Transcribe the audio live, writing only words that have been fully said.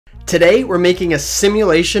Today we're making a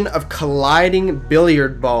simulation of colliding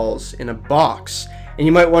billiard balls in a box. And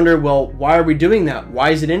you might wonder, well, why are we doing that?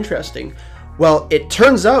 Why is it interesting? Well, it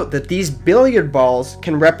turns out that these billiard balls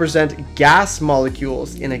can represent gas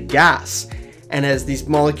molecules in a gas. And as these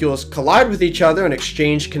molecules collide with each other and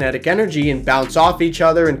exchange kinetic energy and bounce off each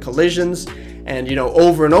other in collisions, and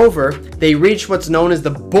over and over, they reach what's known as the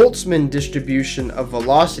Boltzmann distribution of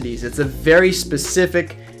velocities. It's a very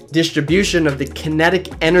specific distribution of the kinetic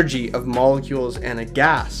energy of molecules and a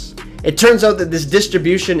gas. It turns out that this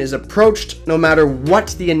distribution is approached no matter what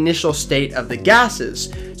the initial state of the gas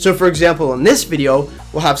is. So for example, in this video,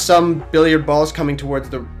 we'll have some billiard balls coming towards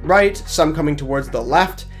the right, some coming towards the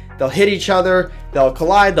left. They'll hit each other, they'll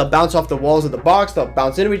collide, they'll bounce off the walls of the box, they'll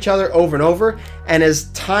bounce into each other over and over. And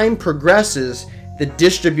as time progresses, the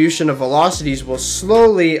distribution of velocities will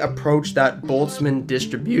slowly approach that Boltzmann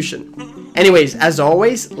distribution. Anyways, as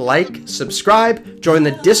always, like, subscribe, join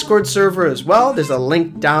the Discord server as well. There's a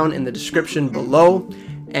link down in the description below,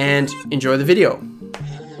 and enjoy the video.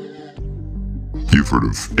 You've heard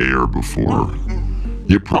of air before.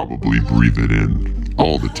 You probably breathe it in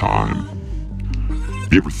all the time.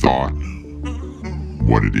 You ever thought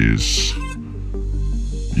what it is?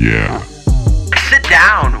 Yeah. Sit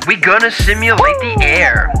down, we gonna simulate the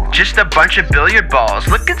air. Just a bunch of billiard balls,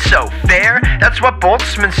 looking so fair. That's what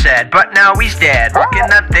Boltzmann said, but now he's dead. Rocking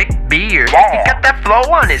that thick beard, he got that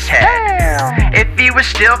flow on his head. If he was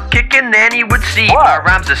still kicking, then he would see my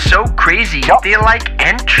rhymes are so crazy, feel like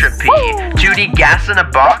entropy. 2D gas in a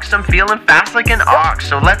box, I'm feeling fast like an ox.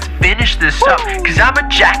 So let's finish this up, cause I'm a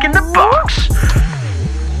jack in the box.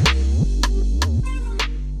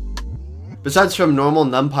 Besides from normal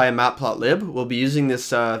NumPy and Matplotlib, we'll be using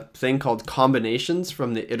this thing called combinations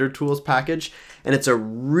from the itertools package, and it's a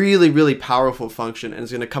really powerful function, and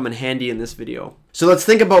it's going to come in handy in this video. So let's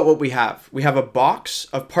think about what we have. We have a box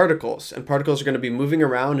of particles, and particles are going to be moving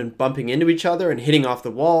around and bumping into each other and hitting off the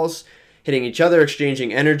walls, hitting each other,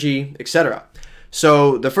 exchanging energy, etc.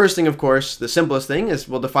 So the first thing, of course, the simplest thing is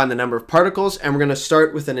we'll define the number of particles, and we're going to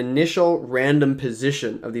start with an initial random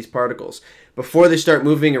position of these particles. Before they start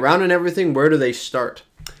moving around and everything, where do they start?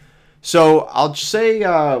 So I'll say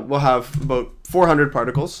we'll have about 400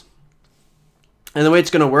 particles. And the way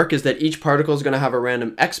it's going to work is that each particle is going to have a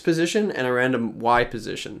random X position and a random Y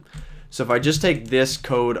position. So if I just take this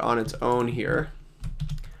code on its own here,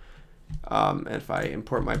 and if I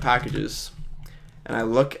import my packages, and I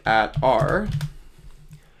look at R,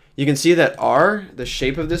 you can see that R, the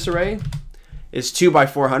shape of this array, is 2 by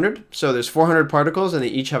 400. So there's 400 particles and they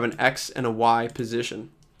each have an X and a Y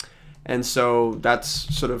position. And so that's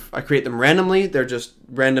sort of, I create them randomly. They're just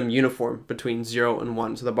random uniform between 0 and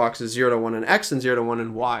 1. So the box is 0 to 1 in X and 0 to 1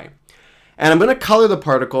 in Y. And I'm going to color the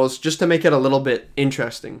particles just to make it a little bit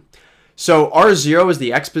interesting. So R0 is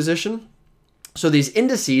the X position. So these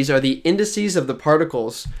indices are the indices of the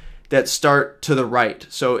particles that start to the right.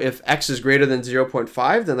 So if X is greater than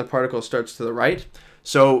 0.5, then the particle starts to the right.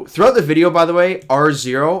 So throughout the video, by the way,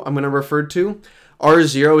 R0 I'm going to refer to.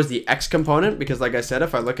 R0 is the X component because, like I said,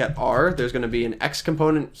 if I look at R, there's going to be an X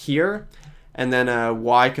component here and then a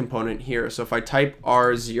Y component here. So if I type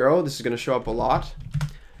R0, this is going to show up a lot.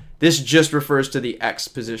 This just refers to the X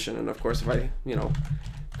position. And of course, if I,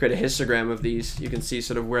 create a histogram of these, you can see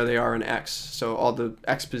sort of where they are in X. So all the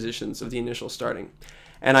X positions of the initial starting.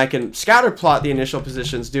 And I can scatter plot the initial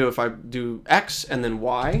positions if I do X and then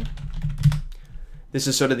Y. This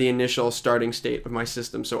is sort of the initial starting state of my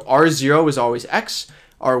system. So R0 is always X,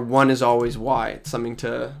 R1 is always Y. It's something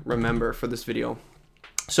to remember for this video.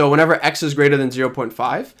 So whenever X is greater than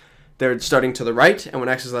 0.5, they're starting to the right, and when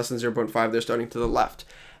X is less than 0.5, they're starting to the left.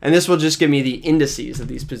 And this will just give me the indices of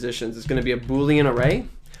these positions. It's going to be a Boolean array.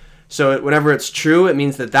 So whenever it's true, it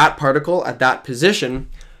means that that particle at that position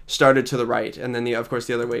started to the right, and then of course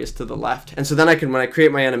the other way is to the left. And so then when I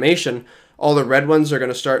create my animation, all the red ones are going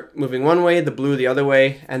to start moving one way, the blue the other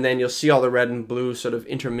way, and then you'll see all the red and blue sort of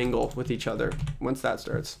intermingle with each other once that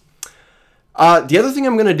starts. The other thing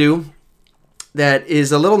I'm going to do that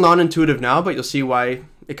is a little non-intuitive now, but you'll see why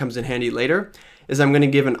it comes in handy later, is I'm going to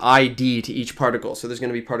give an ID to each particle. So there's going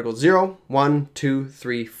to be particle 0, 1, 2,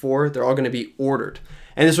 3, 4. They're all going to be ordered.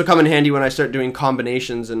 And this will come in handy when I start doing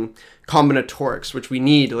combinations and combinatorics, which we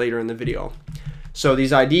need later in the video. So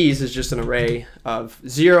these IDs is just an array of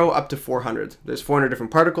 0 up to 400. There's 400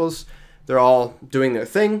 different particles. They're all doing their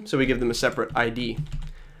thing, so we give them a separate ID.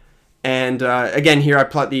 And again, here I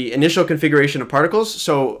plot the initial configuration of particles.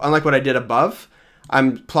 So unlike what I did above,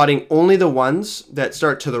 I'm plotting only the ones that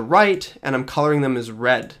start to the right, and I'm coloring them as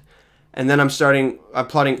red. And then I'm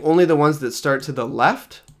plotting only the ones that start to the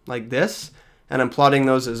left, like this, and I'm plotting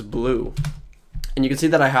those as blue. And you can see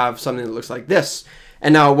that I have something that looks like this.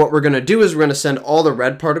 And now what we're going to do is we're going to send all the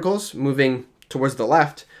red particles moving towards the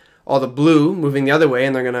left, all the blue moving the other way,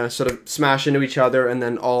 and they're going to sort of smash into each other and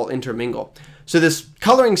then all intermingle. So this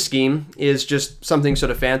coloring scheme is just something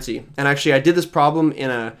sort of fancy. And actually I did this problem in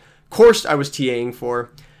a course I was TAing for,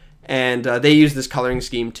 and they use this coloring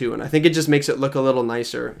scheme too. And I think it just makes it look a little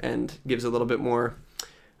nicer and gives a little bit more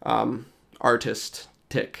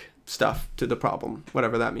artistic stuff to the problem,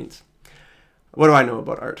 whatever that means. What do I know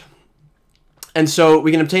about art? And so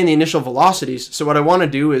we can obtain the initial velocities. So what I want to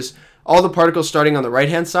do is all the particles starting on the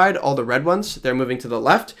right-hand side, all the red ones, they're moving to the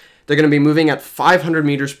left. They're going to be moving at 500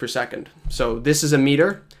 meters per second. So this is a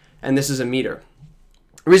meter, and this is a meter.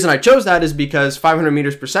 The reason I chose that is because 500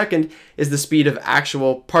 meters per second is the speed of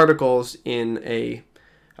actual particles in a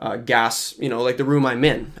gas, you know, like the room I'm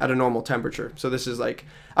in at a normal temperature. So this is like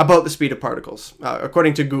about the speed of particles,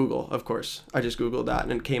 according to Google, of course. I just Googled that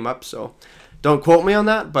and it came up, so don't quote me on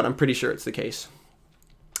that, but I'm pretty sure it's the case.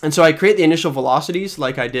 And so I create the initial velocities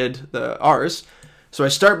like I did the R's. So I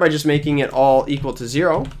start by just making it all equal to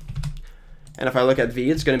 0. And if I look at V,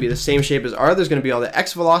 it's going to be the same shape as R. There's going to be all the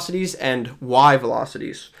X velocities and Y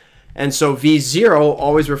velocities. And so V0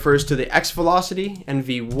 always refers to the X velocity, and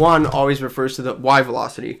V1 always refers to the Y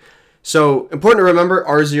velocity. So important to remember,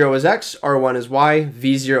 R0 is X, R1 is Y,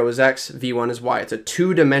 V0 is X, V1 is Y. It's a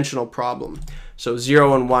two-dimensional problem. So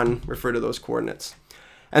 0 and 1 refer to those coordinates.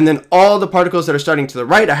 And then all the particles that are starting to the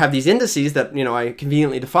right, I have these indices that, you know, I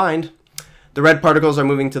conveniently defined. The red particles are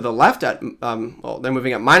moving to the left at, well, they're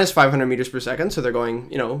moving at minus 500 meters per second, so they're going,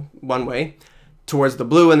 you know, one way towards the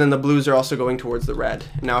blue, and then the blues are also going towards the red.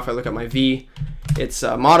 And now if I look at my V, it's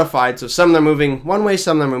modified, so some of them are moving one way,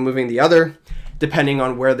 some of them are moving the other, depending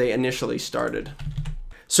on where they initially started.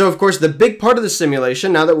 So of course, the big part of the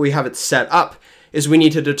simulation, now that we have it set up, is we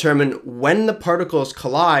need to determine when the particles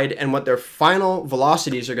collide and what their final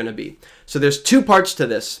velocities are going to be. So there's two parts to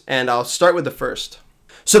this, and I'll start with the first.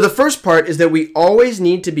 So the first part is that we always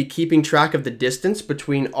need to be keeping track of the distance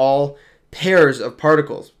between all pairs of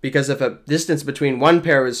particles, because if a distance between one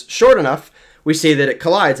pair is short enough, we say that it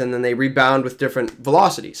collides and then they rebound with different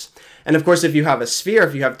velocities. And of course, if you have a sphere,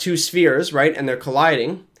 if you have two spheres, right, and they're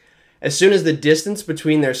colliding, as soon as the distance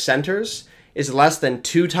between their centers is less than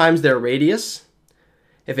 2 times their radius,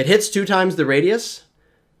 if it hits 2 times the radius,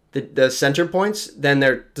 the center points, then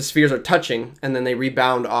the spheres are touching and then they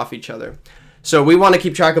rebound off each other. So we want to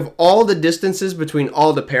keep track of all the distances between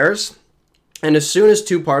all the pairs. And as soon as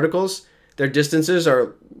two particles, their distances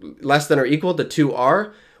are less than or equal to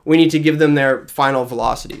 2r, we need to give them their final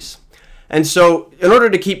velocities. And so in order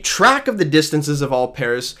to keep track of the distances of all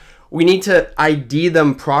pairs, we need to ID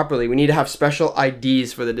them properly. We need to have special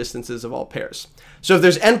IDs for the distances of all pairs. So if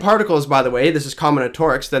there's n particles, by the way, this is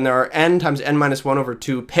combinatorics, then there are n times n minus 1 over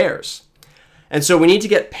 2 pairs. And so we need to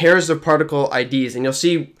get pairs of particle IDs, and you'll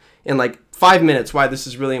see in like 5 minutes why this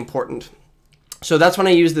is really important. So that's when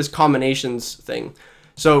I use this combinations thing.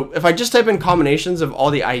 So if I just type in combinations of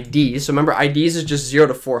all the IDs, so remember IDs is just 0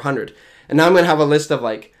 to 400. And now I'm going to have a list of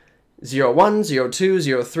like 0, 1, 0, 2,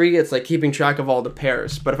 0, 3. It's like keeping track of all the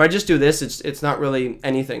pairs. But if I just do this, it's not really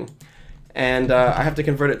anything. And I have to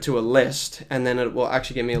convert it to a list. And then it will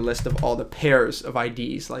actually give me a list of all the pairs of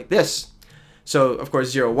IDs like this. So of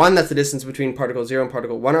course 0, 1, that's the distance between particle 0 and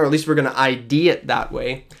particle 1. Or at least we're going to ID it that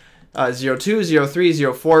way. 0, 2, 0, 3,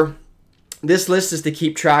 0, 4. This list is to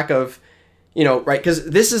keep track of, you know, right, because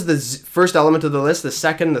this is the first element of the list, the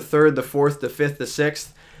second, the third, the fourth, the fifth, the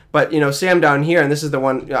sixth. But, you know, say I'm down here and this is the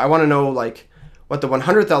one, I want to know like what the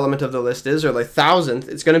 100th element of the list is, or like 1000th.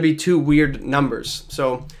 It's going to be two weird numbers.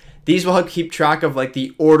 So these will help keep track of like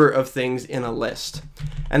the order of things in a list.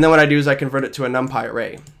 And then what I do is I convert it to a NumPy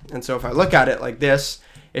array. And so if I look at it like this,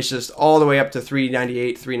 it's just all the way up to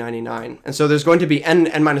 398, 399. And so there's going to be n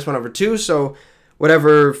minus 1 over 2. So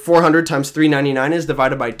whatever 400 times 399 is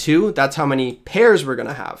divided by 2, that's how many pairs we're going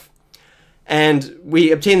to have. And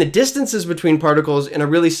we obtain the distances between particles in a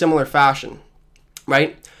really similar fashion,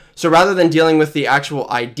 right? So rather than dealing with the actual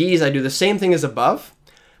IDs, I do the same thing as above,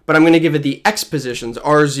 but I'm going to give it the x positions.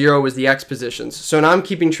 R0 is the x positions. So now I'm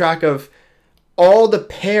keeping track of all the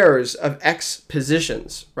pairs of x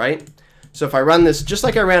positions, right? So if I run this just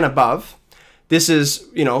like I ran above, this is,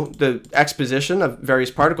 you know, the x position of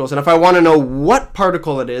various particles. And if I want to know what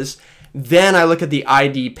particle it is, then I look at the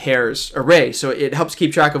ID pairs array. So it helps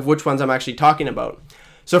keep track of which ones I'm actually talking about.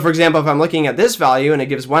 So for example, if I'm looking at this value and it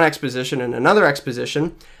gives one x position and another x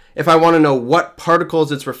position, if I want to know what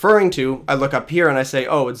particles it's referring to, I look up here and I say,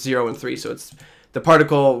 oh, it's 0 and 3. So it's the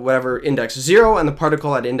particle, whatever, index 0 and the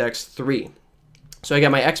particle at index 3. So I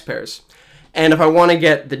get my x pairs. And if I want to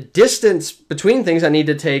get the distance between things, I need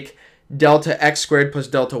to take delta x squared plus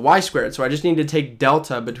delta y squared. So I just need to take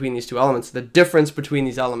delta between these two elements, the difference between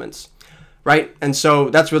these elements, right? And so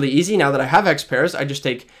that's really easy. Now that I have x pairs, I just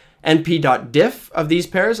take np.diff of these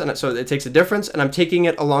pairs, and so it takes a difference, and I'm taking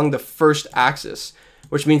it along the first axis,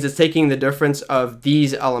 which means it's taking the difference of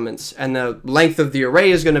these elements, and the length of the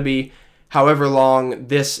array is going to be however long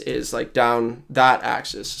this is, like down that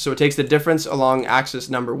axis. So it takes the difference along axis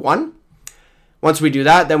number 1. Once we do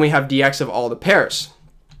that, then we have dx of all the pairs.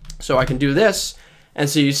 So I can do this, and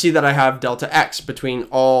so you see that I have delta x between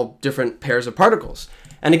all different pairs of particles.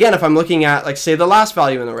 And again, if I'm looking at, like, say, the last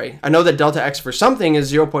value in the array, I know that delta x for something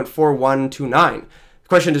is 0.4129. The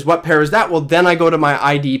question is, what pair is that? Well, then I go to my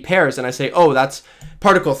ID pairs, and I say, oh, that's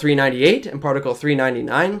particle 398 and particle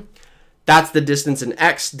 399. That's the distance in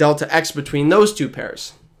x, delta x between those two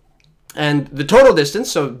pairs. And the total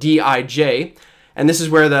distance, so dij, and this is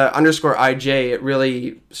where the underscore ij, it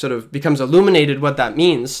really sort of becomes illuminated what that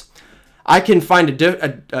means. I can find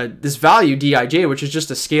this value, dij, which is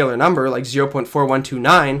just a scalar number, like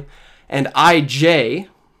 0.4129, and ij,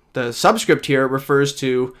 the subscript here, refers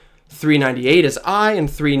to 398 as I and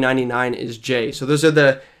 399 is j. So those are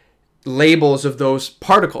the labels of those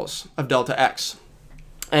particles of delta x.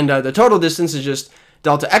 And the total distance is just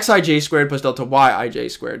delta xij squared plus delta yij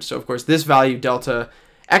squared. So of course this value, delta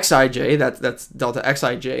xij, that's delta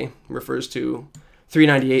xij, refers to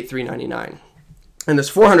 398, 399. And there's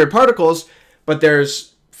 400 particles, but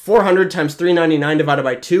there's 400 times 399 divided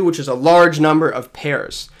by 2, which is a large number of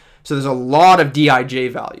pairs. So there's a lot of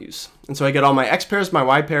dij values. And so I get all my x pairs, my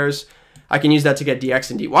y pairs. I can use that to get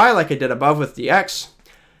dx and dy like I did above with dx.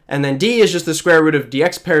 And then d is just the square root of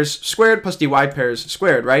dx pairs squared plus dy pairs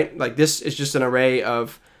squared, right? Like this is just an array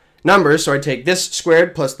of numbers. So I take this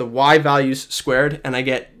squared plus the y values squared, and I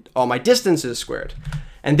get all my distances squared.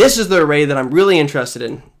 And this is the array that I'm really interested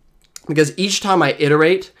in, because each time I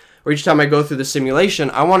iterate or each time I go through the simulation,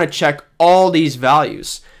 I want to check all these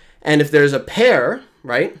values. And if there's a pair,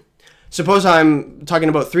 right? Suppose I'm talking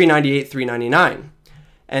about 398, 399,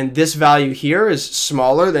 and this value here is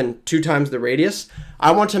smaller than 2 times the radius.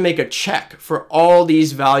 I want to make a check for all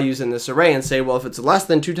these values in this array and say, well, if it's less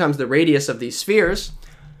than 2 times the radius of these spheres,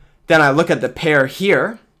 then I look at the pair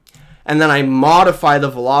here, and then I modify the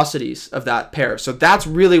velocities of that pair. So that's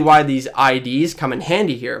really why these IDs come in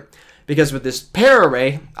handy here. Because with this pair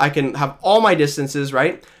array, I can have all my distances,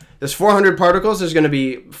 right? There's 400 particles. There's going to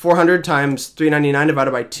be 400 times 399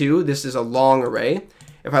 divided by 2. This is a long array.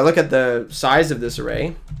 If I look at the size of this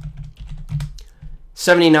array,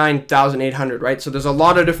 79,800, right? So there's a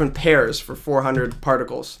lot of different pairs for 400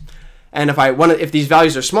 particles. And if these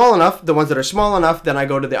values are small enough, the ones that are small enough, then I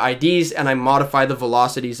go to the IDs and I modify the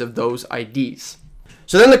velocities of those IDs.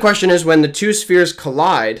 So then the question is, when the two spheres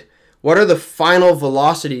collide, what are the final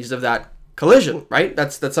velocities of that collision, right?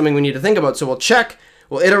 That's something we need to think about. So we'll check,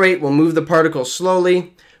 we'll iterate, we'll move the particles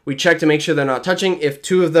slowly. We check to make sure they're not touching. If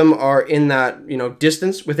 2 of them are in that,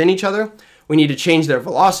 distance within each other, we need to change their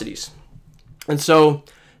velocities. And so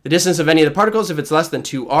the distance of any of the particles, if it's less than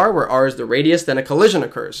 2r, where r is the radius, then a collision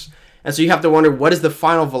occurs. And so you have to wonder, what is the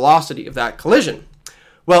final velocity of that collision?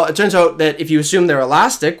 Well, it turns out that if you assume they're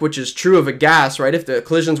elastic, which is true of a gas, right? If the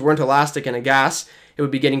collisions weren't elastic in a gas, it would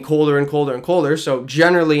be getting colder and colder and colder. So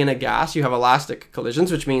generally in a gas, you have elastic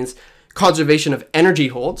collisions, which means conservation of energy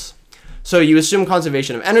holds. So you assume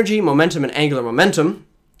conservation of energy, momentum, and angular momentum.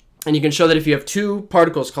 And you can show that if you have 2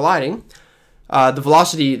 particles colliding,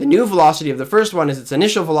 the new velocity of the first one is its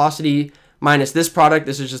initial velocity minus this product.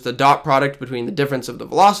 This is just a dot product between the difference of the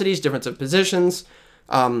velocities, difference of positions,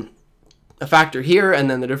 a factor here, and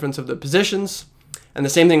then the difference of the positions. And the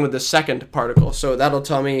same thing with the second particle. So that'll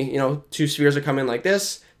tell me, 2 spheres are coming like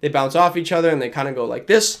this. They bounce off each other and they kind of go like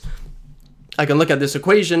this. I can look at this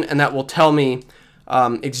equation and that will tell me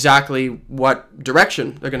exactly what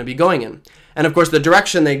direction they're going to be going in. And of course, the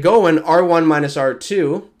direction they go in, R1 minus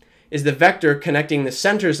R2, is the vector connecting the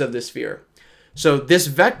centers of the sphere. So this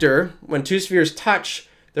vector, when 2 spheres touch,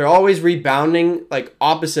 they're always rebounding like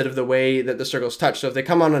opposite of the way that the circles touch. So if they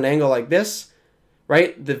come on an angle like this,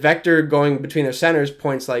 right, the vector going between their centers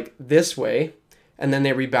points like this way, and then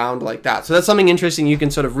they rebound like that. So that's something interesting you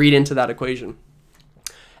can sort of read into that equation.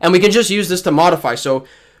 And we can just use this to modify. So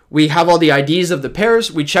we have all the IDs of the pairs,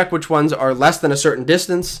 we check which ones are less than a certain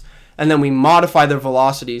distance, and then we modify their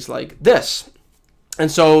velocities like this. And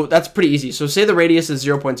so that's pretty easy. So say the radius is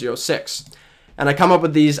 0.06, and I come up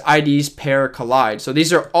with these IDs pair collide. So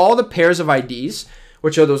these are all the pairs of IDs,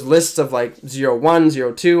 which are those lists of like 0, 1,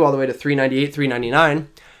 0, 2, all the way to 398, 399.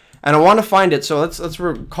 And I want to find it, so let's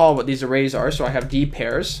recall what these arrays are. So I have D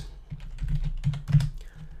pairs.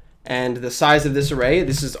 And the size of this array,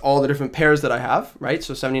 this is all the different pairs that I have, right?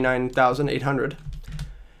 So 79,800.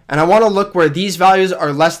 And I want to look where these values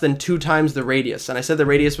are less than 2 times the radius. And I said the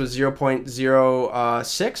radius was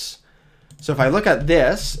 0.06. So if I look at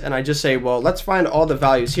this and I just say, well, let's find all the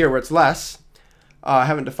values here where it's less. I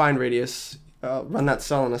haven't defined radius. I'll run that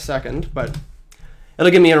cell in a second, but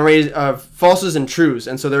it'll give me an array of falses and trues.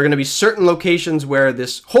 And so there are going to be certain locations where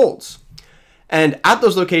this holds. And at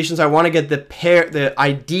those locations, I want to get the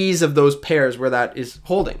IDs of those pairs where that is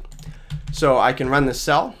holding. So I can run this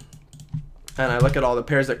cell, and I look at all the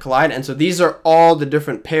pairs that collide. And so these are all the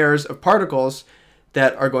different pairs of particles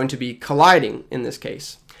that are going to be colliding in this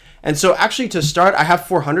case. And so actually to start, I have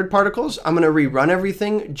 400 particles. I'm going to rerun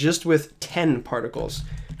everything just with 10 particles,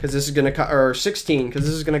 because this is going to or 16, because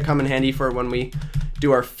this is going to come in handy for when we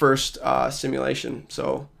do our first simulation.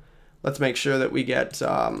 So let's make sure that we get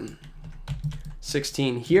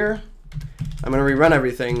 16 here. I'm going to rerun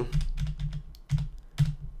everything,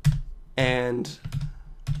 and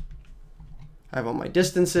I have all my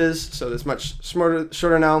distances, so that's much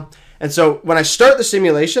shorter now. And so when I start the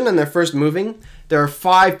simulation and they're first moving, there are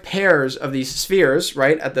 5 pairs of these spheres,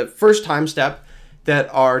 right, at the first time step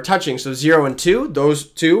that are touching. So 0 and 2, those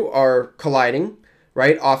 2 are colliding,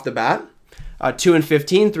 right, off the bat. 2 and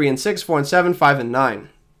 15, 3 and 6, 4 and 7, 5 and 9.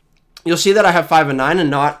 You'll see that I have 5 and 9 and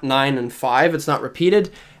not 9 and 5. It's not repeated.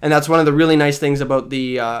 And that's one of the really nice things about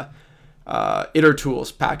the iter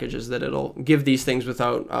tools packages, that it'll give these things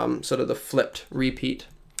without sort of the flipped repeat.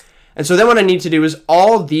 And so then what I need to do is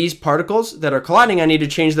all these particles that are colliding, I need to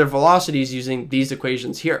change their velocities using these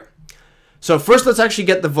equations here. So first, let's actually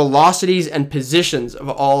get the velocities and positions of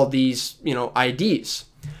all these, IDs.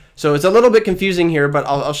 So it's a little bit confusing here, but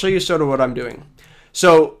I'll show you sort of what I'm doing.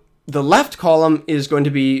 So the left column is going to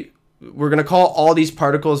be, we're going to call all these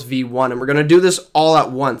particles V1, and we're going to do this all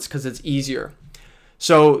at once because it's easier.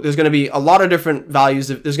 So there's going to be a lot of different values.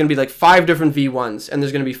 There's going to be like 5 different V1s, and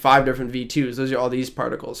there's going to be 5 different V2s. Those are all these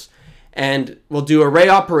particles. And we'll do array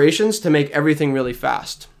operations to make everything really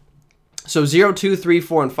fast. So 0, 2, 3,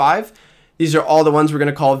 4, and 5, these are all the ones we're going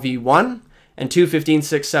to call V1. And 2, 15,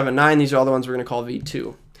 6, 7, 9, these are all the ones we're going to call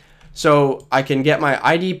V2. So I can get my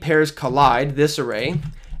ID pairs collide, this array. And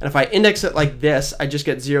if I index it like this, I just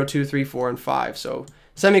get 0, 2, 3, 4, and 5. So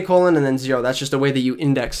semicolon and then 0. That's just a way that you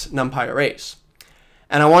index NumPy arrays.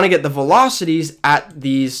 And I want to get the velocities at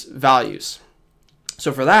these values.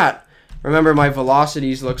 So for that, remember my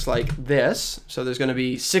velocities looks like this. So there's going to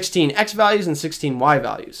be 16 x values and 16 y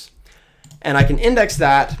values. And I can index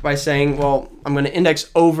that by saying, well, I'm going to index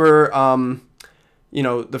over,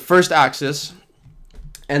 the first axis.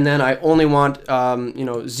 And then I only want,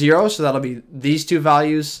 0. So that'll be these 2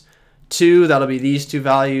 values. 2, that'll be these 2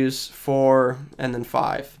 values. 4, and then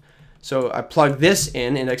 5. So I plug this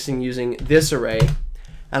in, indexing using this array.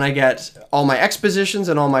 And I get all my x positions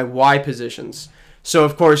and all my y positions. So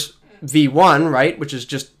of course, V1, right, which is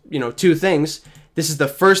just, 2 things. This is the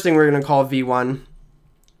first thing we're going to call V1.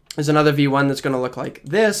 There's another V1 that's going to look like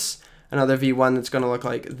this. Another V1 that's going to look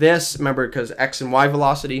like this. Remember, because x and y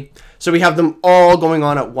velocity. So we have them all going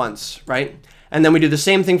on at once, right? And then we do the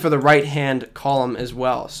same thing for the right-hand column as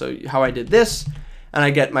well. So how I did this, and I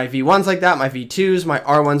get my V1s like that, my V2s, my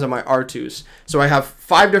R1s, and my R2s. So I have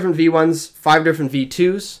 5 different V1s, 5 different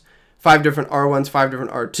V2s, 5 different R1s, 5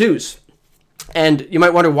 different R2s. And you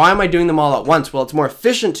might wonder, why am I doing them all at once? Well, it's more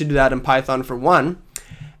efficient to do that in Python for one.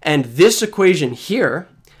 And this equation here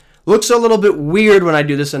looks a little bit weird when I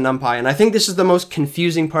do this in NumPy. And I think this is the most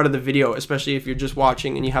confusing part of the video, especially if you're just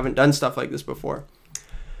watching and you haven't done stuff like this before.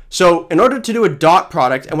 So in order to do a dot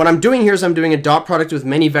product, and what I'm doing here is I'm doing a dot product with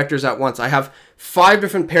many vectors at once. I have 5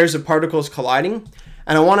 different pairs of particles colliding,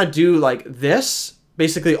 and I want to do like this,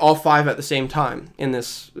 basically all 5 at the same time in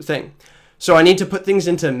this thing. So I need to put things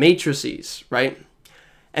into matrices, right?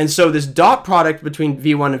 And so this dot product between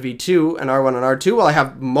V1 and V2 and R1 and R2, well, I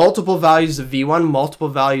have multiple values of V1, multiple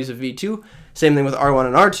values of V2, same thing with R1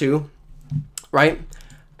 and R2, right?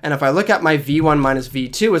 And if I look at my V1 minus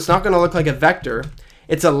V2, it's not going to look like a vector.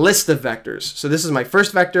 It's a list of vectors. So this is my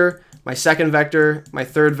first vector, my second vector, my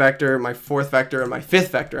third vector, my fourth vector, and my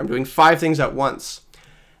fifth vector. I'm doing 5 things at once.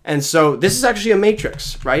 And so this is actually a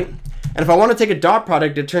matrix, right? And if I want to take a dot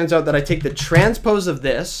product, it turns out that I take the transpose of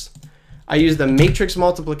this, I use the matrix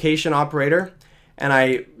multiplication operator, and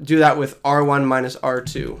I do that with R1 minus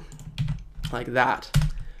R2, like that.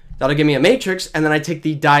 That'll give me a matrix, and then I take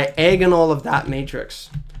the diagonal of that matrix.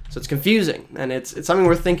 So it's confusing, and it's something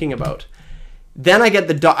worth thinking about. Then I get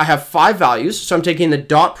the dot. I have 5 values, so I'm taking the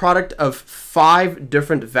dot product of 5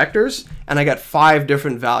 different vectors, and I get 5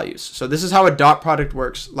 different values. So this is how a dot product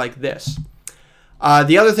works, like this.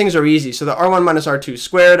 The other things are easy. So the R1 minus R2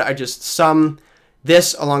 squared, I just sum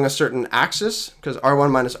this along a certain axis, because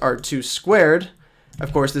R1 minus R2 squared,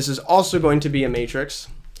 of course, this is also going to be a matrix.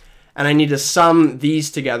 And I need to sum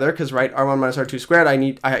these together, because, right, R1 minus R2 squared,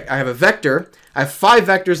 I have a vector. I have 5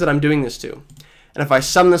 vectors that I'm doing this to. And if I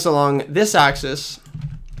sum this along this axis,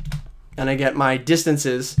 and I get my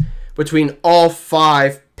distances between all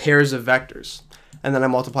 5 pairs of vectors. And then I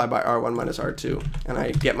multiply by R1 minus R2. And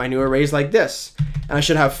I get my new arrays like this. And I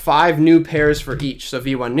should have 5 new pairs for each. So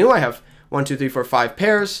V1 new, I have 1, 2, 3, 4, 5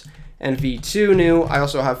 pairs. And V2 new, I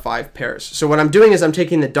also have 5 pairs. So what I'm doing is I'm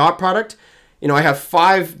taking the dot product. You know, I have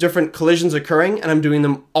 5 different collisions occurring, and I'm doing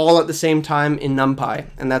them all at the same time in NumPy.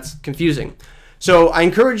 And that's confusing. So I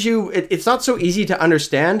encourage you, it's not so easy to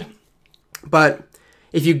understand. But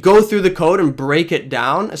if you go through the code and break it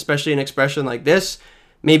down, especially an expression like this,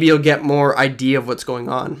 maybe you'll get more idea of what's going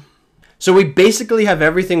on. So we basically have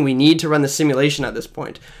everything we need to run the simulation at this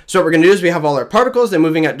point. So what we're going to do is we have all our particles. They're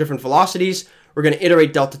moving at different velocities. We're going to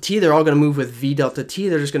iterate delta t. They're all going to move with v delta t.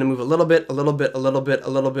 They're just going to move a little bit, a little bit, a little bit, a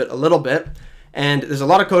little bit, a little bit. And there's a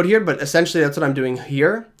lot of code here, but essentially that's what I'm doing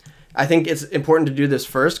here. I think it's important to do this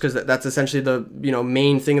first because that's essentially the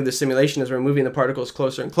main thing of the simulation is we're moving the particles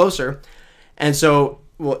closer and closer. And so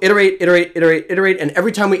we'll iterate, iterate, iterate, iterate. And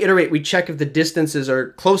every time we iterate, we check if the distances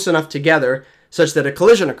are close enough together such that a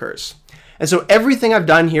collision occurs. And so everything I've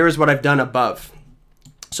done here is what I've done above.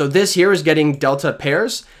 So this here is getting delta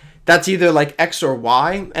pairs. That's either like x or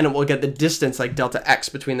y, and it will get the distance like delta x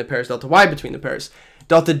between the pairs, delta y between the pairs.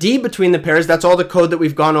 Delta d between the pairs, that's all the code that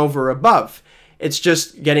we've gone over above. It's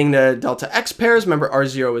just getting the delta x pairs, remember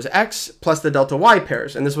R0 is x, plus the delta y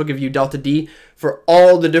pairs. And this will give you delta d for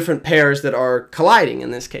all the different pairs that are colliding in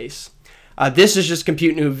this case. This is just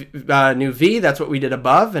compute new v, that's what we did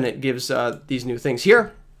above, and it gives these new things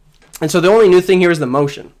here. And so the only new thing here is the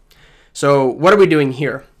motion. So what are we doing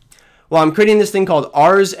here? Well, I'm creating this thing called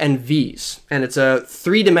R's and V's, and it's a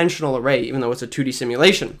 3-dimensional array, even though it's a 2D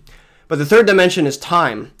simulation. But the third dimension is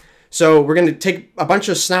time. So we're going to take a bunch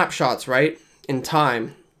of snapshots, right, in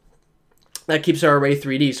time. That keeps our array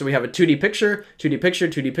 3D. So we have a 2D picture, 2D picture,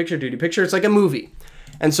 2D picture, 2D picture. It's like a movie.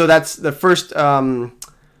 And so that's the first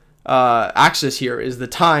axis here is the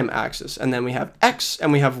time axis. And then we have X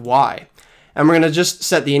and we have Y. And we're going to just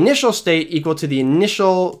set the initial state equal to the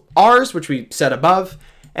initial R's, which we set above,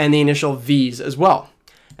 and the initial V's as well.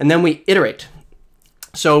 And then we iterate.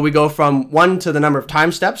 So we go from 1 to the number of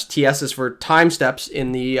time steps. TS is for time steps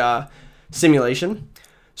in the simulation.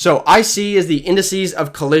 So IC is the indices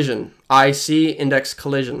of collision. IC index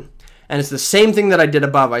collision. And it's the same thing that I did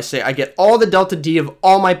above. I say I get all the delta D of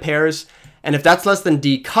all my pairs. And if that's less than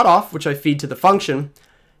D cutoff, which I feed to the function,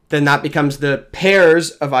 then that becomes the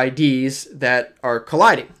pairs of IDs that are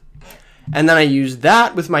colliding. And then I use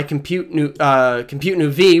that with my compute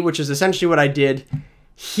new V, which is essentially what I did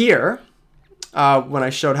here when I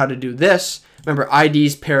showed how to do this. Remember,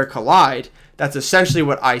 IDs pair collide. That's essentially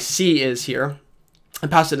what IC is here. I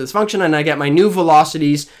pass it to this function, and I get my new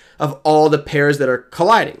velocities of all the pairs that are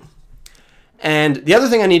colliding. And the other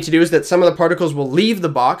thing I need to do is that some of the particles will leave the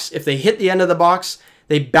box. If they hit the end of the box,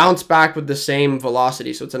 they bounce back with the same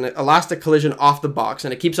velocity. So it's an elastic collision off the box,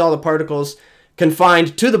 and it keeps all the particles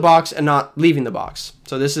confined to the box and not leaving the box.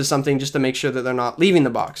 So this is something just to make sure that they're not leaving the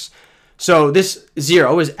box. So this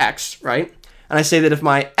 0 is x, right? And I say that if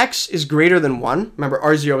my x is greater than 1, remember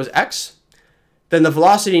R0 is x, then the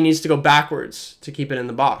velocity needs to go backwards to keep it in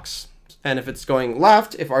the box. And if it's going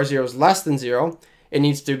left, if R0 is less than 0, it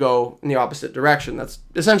needs to go in the opposite direction. That's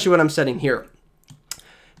essentially what I'm setting here.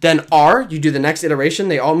 Then R, you do the next iteration,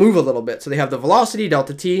 they all move a little bit. So they have the velocity,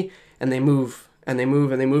 delta t, and they move, and they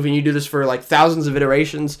move, and they move. And you do this for like thousands of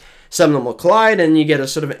iterations. Some of them will collide, and you get a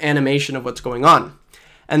sort of animation of what's going on.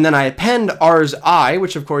 And then I append R's I,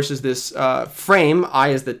 which of course is this frame. I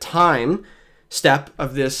is the time step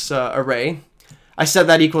of this array. I set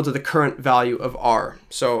that equal to the current value of R.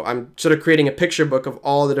 So I'm sort of creating a picture book of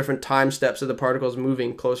all the different time steps of the particles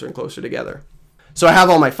moving closer and closer together. So I have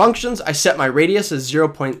all my functions. I set my radius as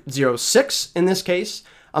 0.06 in this case.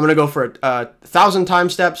 I'm going to go for 1,000 time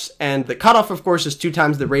steps, and the cutoff, of course, is 2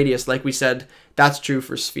 times the radius. Like we said, that's true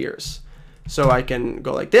for spheres. So I can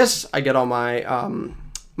go like this. I get all my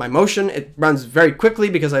my motion. It runs very quickly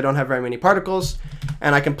because I don't have very many particles,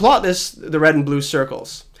 and I can plot the red and blue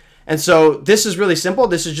circles. And so this is really simple.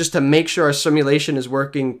 This is just to make sure our simulation is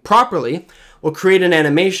working properly. We'll create an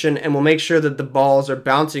animation, and we'll make sure that the balls are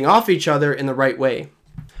bouncing off each other in the right way.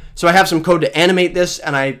 So I have some code to animate this,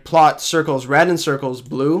 and I plot circles red and circles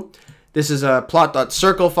blue. This is a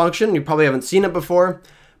plot.circle function. You probably haven't seen it before,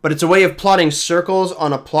 but it's a way of plotting circles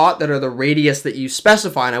on a plot that are the radius that you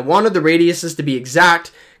specify. And I wanted the radiuses to be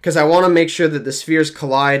exact because I want to make sure that the spheres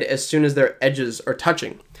collide as soon as their edges are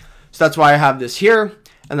touching. So that's why I have this here,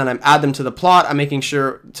 and then I add them to the plot. I'm making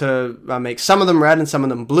sure to make some of them red and some of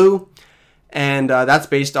them blue, and that's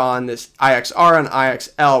based on this IXR and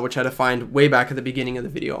IXL, which I defined way back at the beginning of the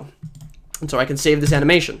video. And so I can save this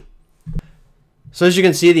animation. So as you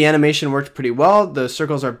can see, the animation worked pretty well. The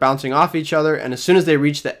circles are bouncing off each other, and as soon as they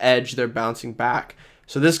reach the edge, they're bouncing back.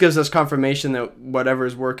 So this gives us confirmation that whatever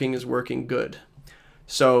is working good.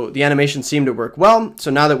 So the animation seemed to work well.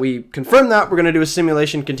 So now that we confirm that, we're going to do a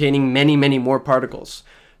simulation containing many, many more particles.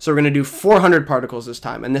 So we're going to do 400 particles this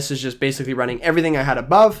time, and this is just basically running everything I had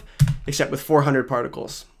above, except with 400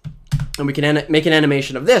 particles. And we can make an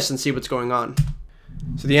animation of this and see what's going on.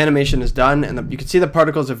 So the animation is done, and you can see the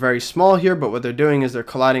particles are very small here, but what they're doing is they're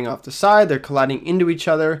colliding off the side, they're colliding into each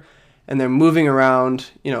other, and they're moving around,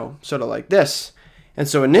 you know, sort of like this. And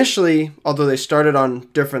so initially, although they started on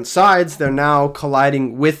different sides, they're now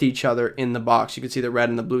colliding with each other in the box. You can see the red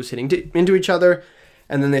and the blues hitting into each other,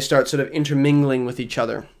 and then they start sort of intermingling with each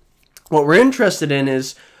other. What we're interested in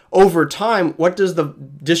is, over time, what does the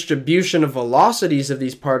distribution of velocities of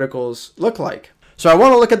these particles look like? So I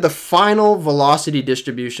want to look at the final velocity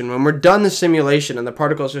distribution. When we're done the simulation and the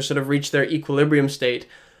particles are sort of reached their equilibrium state,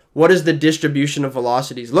 what does the distribution of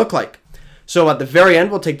velocities look like? So at the very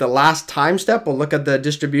end, we'll take the last time step, we'll look at the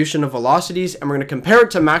distribution of velocities, and we're going to compare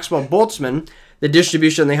it to Maxwell-Boltzmann, the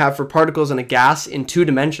distribution they have for particles in a gas in 2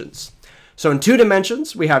 dimensions. So in 2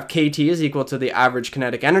 dimensions, we have kT is equal to the average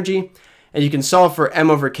kinetic energy, and you can solve for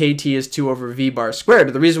m over kT is 2 over v bar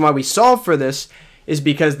squared. The reason why we solve for this is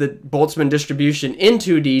because the Boltzmann distribution in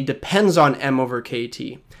 2D depends on m over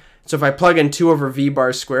kT. So if I plug in 2 over v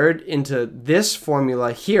bar squared into this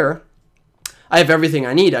formula here, I have everything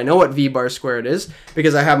I need. I know what v bar squared is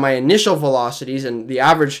because I have my initial velocities, and the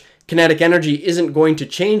average kinetic energy isn't going to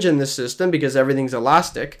change in this system because everything's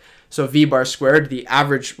elastic. So v bar squared, the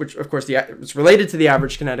average, which of course it's related to the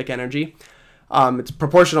average kinetic energy, it's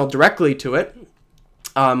proportional directly to it.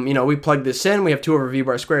 You know, we plug this in, we have 2 over v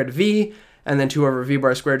bar squared v, and then 2 over v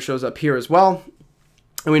bar squared shows up here as well.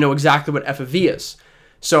 And we know exactly what f of v is.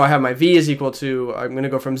 So I have my v is equal to, I'm going to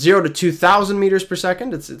go from 0 to 2,000 meters per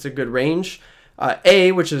second. It's a good range.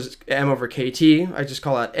 A, which is m over kt, I just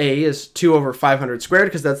call that A, is 2 over 500 squared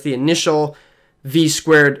because that's the initial v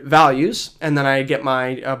squared values. And then I get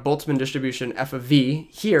my Boltzmann distribution f of v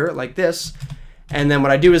here, like this. And then what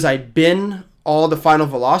I do is I bin all the final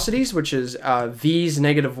velocities, which is v's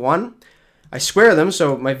 -1. I square them,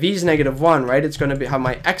 so my v's -1, right? It's going to have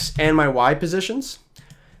my x and my y positions.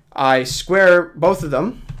 I square both of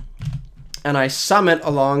them, and I sum it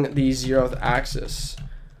along the 0th axis.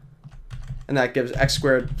 And that gives x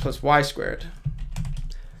squared plus y squared.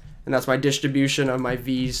 And that's my distribution of my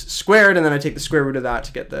v's squared, and then I take the square root of that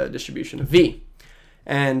to get the distribution of v.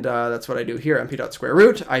 And that's what I do here, mp dot square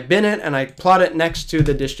root. I bin it, and I plot it next to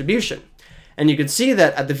the distribution. And you can see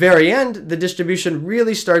that at the very end, the distribution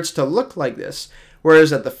really starts to look like this.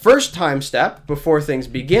 Whereas at the first time step, before things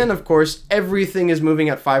begin, of course, everything is moving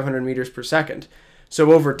at 500 meters per second.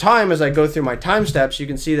 So over time, as I go through my time steps, you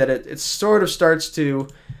can see that it sort of starts to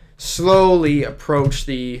slowly approach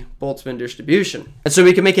the Boltzmann distribution. And so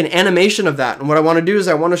we can make an animation of that. And what I want to do is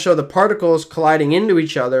I want to show the particles colliding into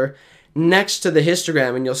each other next to the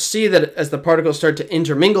histogram. And you'll see that as the particles start to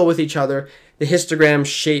intermingle with each other, the histogram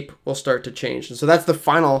shape will start to change. And so that's the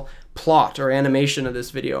final plot or animation of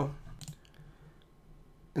this video.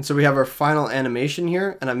 And so we have our final animation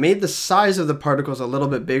here. And I made the size of the particles a little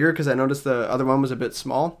bit bigger because I noticed the other one was a bit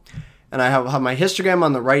small. And I have my histogram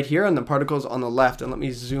on the right here and the particles on the left. And let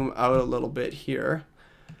me zoom out a little bit here.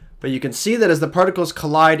 But you can see that as the particles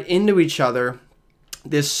collide into each other,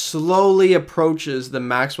 this slowly approaches the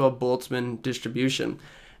Maxwell-Boltzmann distribution.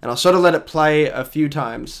 And I'll sort of let it play a few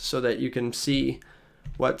times so that you can see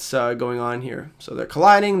what's going on here. So they're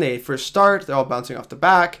colliding, they first start, they're all bouncing off the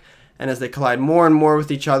back. And as they collide more and more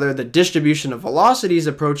with each other, the distribution of velocities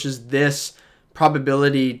approaches this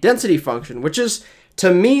probability density function, which is,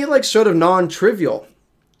 to me, like sort of non-trivial.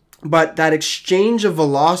 But that exchange of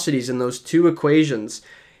velocities in those two equations,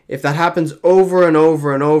 if that happens over and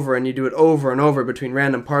over and over, and you do it over and over between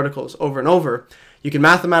random particles over and over, you can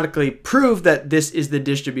mathematically prove that this is the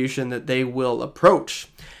distribution that they will approach.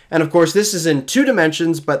 And of course, this is in 2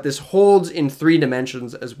 dimensions, but this holds in 3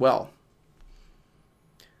 dimensions as well.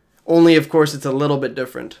 Only, of course, it's a little bit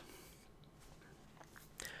different.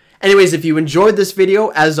 Anyways, if you enjoyed this video,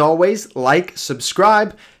 as always, like,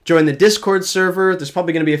 subscribe, join the Discord server. There's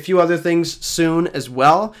probably going to be a few other things soon as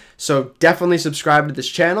well. So definitely subscribe to this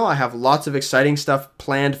channel. I have lots of exciting stuff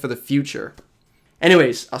planned for the future.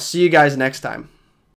 Anyways, I'll see you guys next time.